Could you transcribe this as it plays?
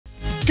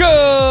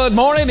Good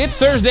morning. It's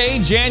Thursday,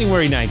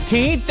 January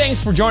 19th.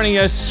 Thanks for joining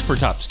us for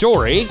Top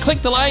Story.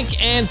 Click the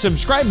like and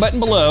subscribe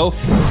button below,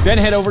 then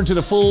head over to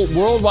the full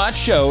World Watch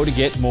show to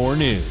get more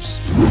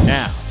news.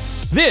 Now,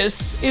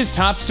 this is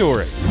Top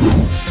Story.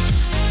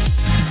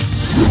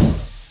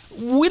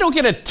 We don't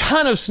get a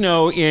ton of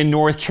snow in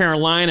North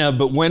Carolina,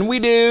 but when we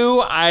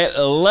do, I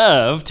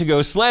love to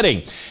go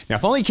sledding. Now,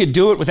 if only you could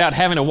do it without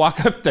having to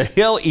walk up the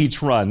hill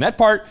each run. That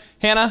part,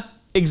 Hannah,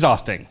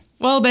 exhausting.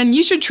 Well, then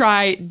you should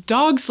try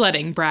dog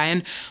sledding,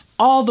 Brian.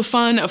 All the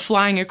fun of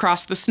flying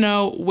across the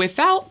snow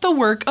without the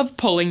work of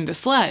pulling the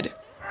sled.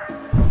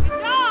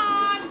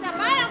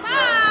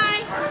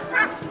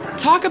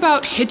 Talk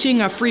about hitching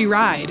a free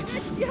ride.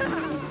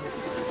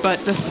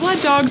 But the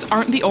sled dogs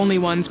aren't the only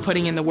ones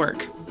putting in the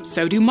work.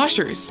 So do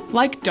mushers,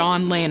 like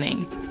Dawn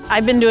Lanning.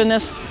 I've been doing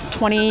this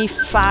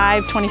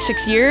 25,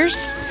 26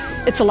 years.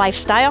 It's a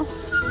lifestyle,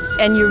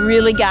 and you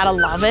really gotta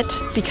love it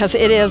because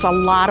it is a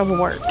lot of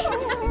work.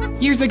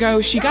 Years ago,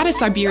 she got a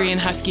Siberian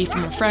Husky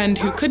from a friend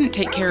who couldn't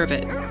take care of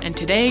it. And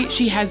today,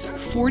 she has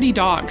 40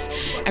 dogs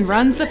and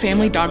runs the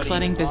family dog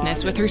sledding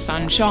business with her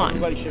son, Sean.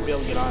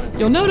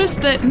 You'll notice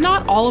that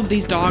not all of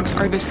these dogs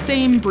are the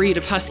same breed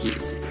of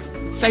Huskies.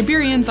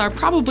 Siberians are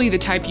probably the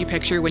type you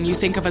picture when you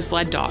think of a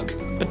sled dog,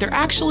 but they're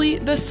actually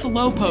the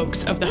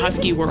slowpokes of the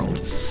Husky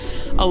world.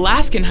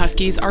 Alaskan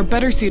Huskies are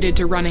better suited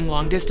to running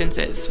long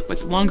distances,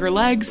 with longer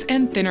legs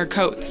and thinner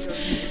coats.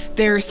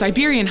 They're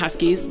Siberian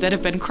Huskies that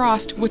have been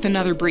crossed with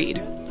another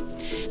breed.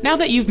 Now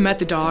that you've met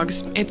the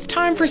dogs, it's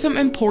time for some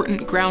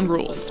important ground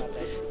rules.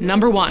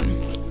 Number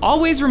 1,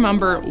 always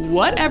remember,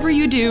 whatever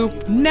you do,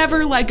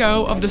 never let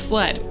go of the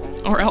sled,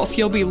 or else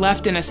you'll be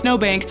left in a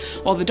snowbank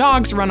while the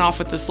dogs run off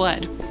with the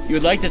sled. You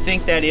would like to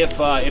think that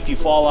if you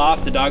fall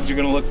off, the dogs are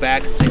going to look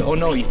back and say, oh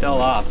no, you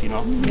fell off, you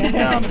know?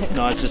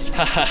 No, it's just,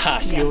 ha ha ha,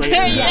 see you later.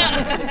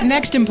 Yeah.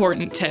 Next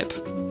important tip,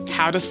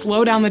 how to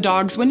slow down the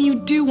dogs when you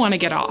do want to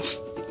get off.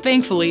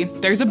 Thankfully,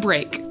 there's a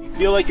brake.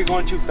 Feel like you're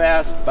going too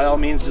fast, by all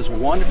means, just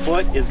 1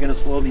 foot is going to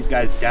slow these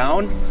guys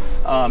down.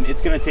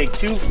 It's going to take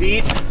 2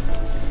 feet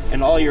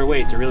and all your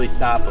weight to really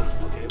stop them.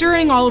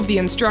 During all of the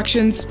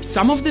instructions,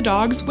 some of the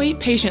dogs wait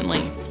patiently,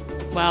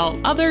 while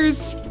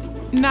others,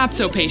 not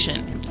so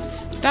patient.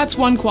 That's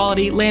one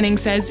quality Lanning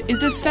says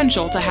is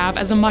essential to have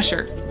as a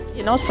musher.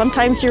 You know,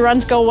 sometimes your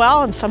runs go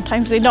well and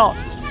sometimes they don't.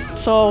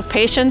 So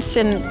patience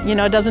and,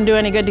 it doesn't do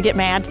any good to get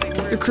mad.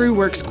 The crew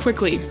works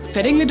quickly,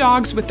 fitting the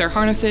dogs with their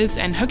harnesses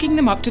and hooking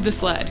them up to the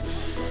sled.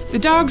 The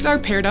dogs are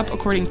paired up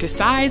according to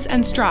size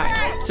and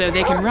stride, so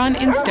they can run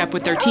in step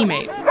with their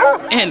teammate.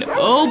 And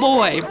oh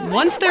boy,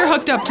 once they're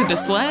hooked up to the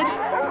sled,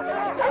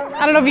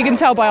 I don't know if you can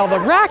tell by all the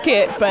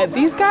racket, but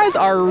these guys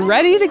are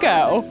ready to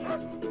go.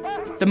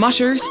 The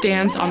musher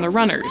stands on the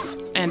runners,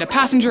 and a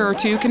passenger or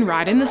two can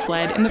ride in the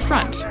sled in the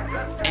front.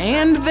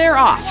 And they're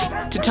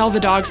off. To tell the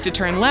dogs to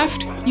turn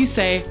left, you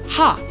say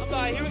ha.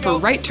 For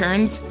right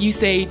turns, you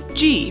say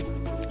G.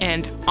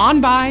 And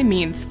on by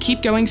means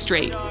keep going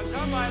straight.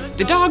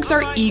 The dogs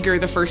are eager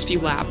the first few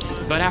laps,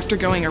 but after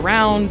going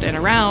around and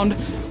around,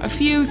 a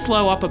few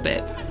slow up a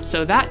bit.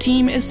 So that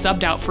team is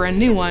subbed out for a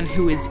new one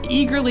who is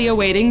eagerly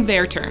awaiting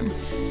their turn.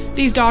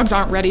 These dogs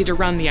aren't ready to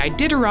run the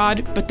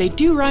Iditarod, but they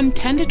do run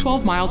 10 to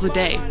 12 miles a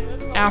day,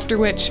 after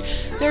which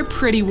they're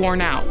pretty worn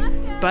out.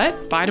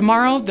 But by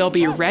tomorrow, they'll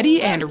be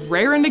ready and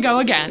raring to go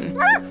again.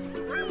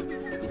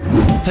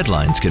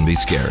 Headlines can be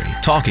scary.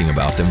 Talking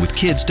about them with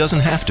kids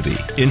doesn't have to be.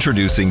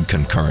 Introducing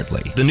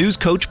Concurrently, the News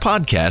Coach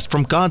podcast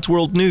from God's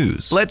World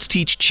News. Let's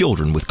teach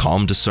children with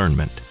calm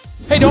discernment.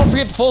 Hey, don't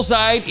forget the full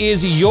site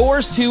is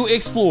yours to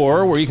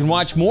explore, where you can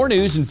watch more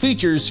news and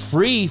features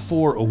free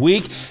for a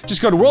week.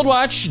 Just go to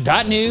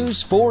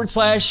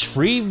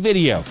worldwatch.news/free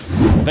video.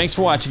 Thanks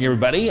for watching,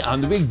 everybody.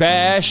 I'm the Big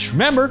Bash.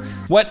 Remember,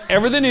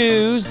 whatever the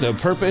news, the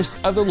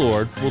purpose of the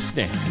Lord will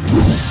stand.